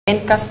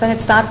Kastanet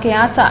start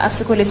kayata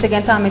asikuli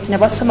segentamit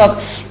nebo somok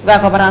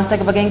kakobarasta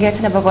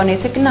kibagenget nebo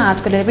konetik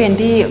Knut kole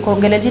bendi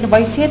kongelelchin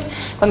boisiet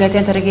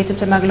kongeten tarikit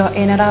 26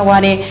 en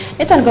arawani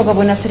niton ko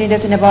kobun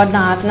sirindet nebo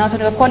Knut noton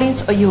ko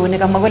Collins Oyu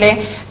nekamwa kole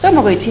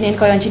tomo koityin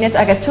koyonchinet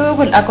age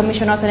tugul ak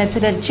commission noton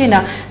netelelchin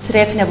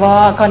siret nebo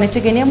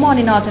konetik en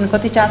emoni noton ko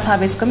Teacher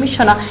Service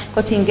Commissioner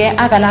kotinygei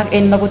ak alak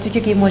en magutik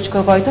chekimuch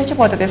kokoito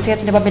cheboto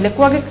teset nebo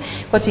melekwogik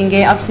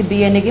kotinygei ak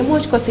CBA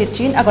nekimuch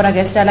kosirchin ak kora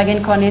kesir alak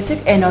en konetik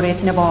en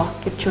oret nebo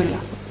Kipchulyo.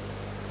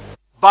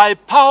 By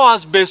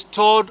powers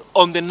bestowed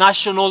on the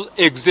National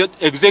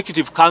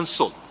Executive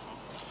Council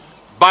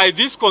by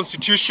this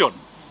Constitution,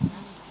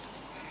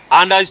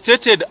 and I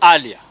stated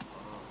earlier,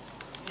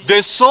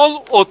 the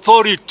sole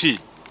authority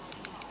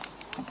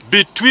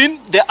between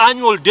the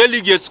annual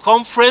delegates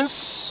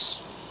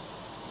conference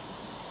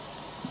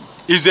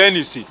is the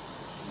NEC.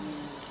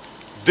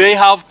 They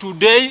have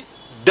today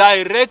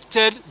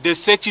directed the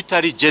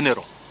Secretary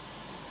General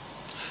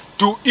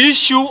to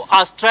issue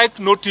a strike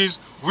notice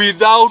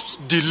without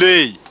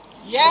delay.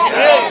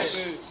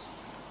 Yes.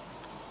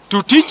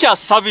 To Teacher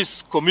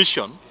Service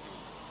Commission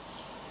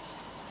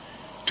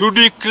to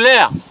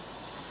declare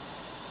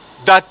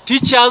that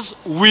teachers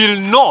will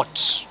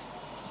not,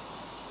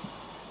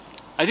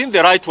 I think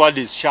the right word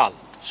is shall.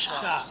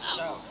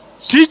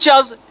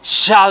 Teachers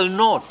shall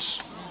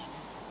not,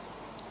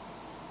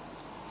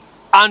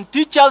 and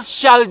teachers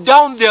shall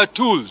down their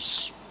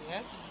tools.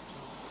 Yes.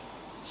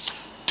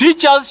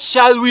 Teachers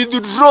shall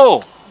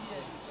withdraw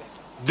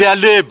their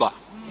labor.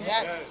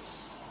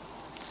 Yes.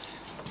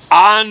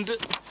 And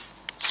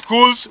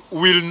schools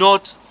will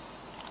not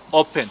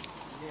open.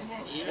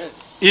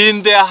 Yes.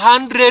 In the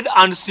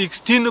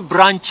 116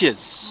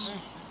 branches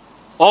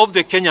of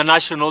the Kenya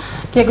National.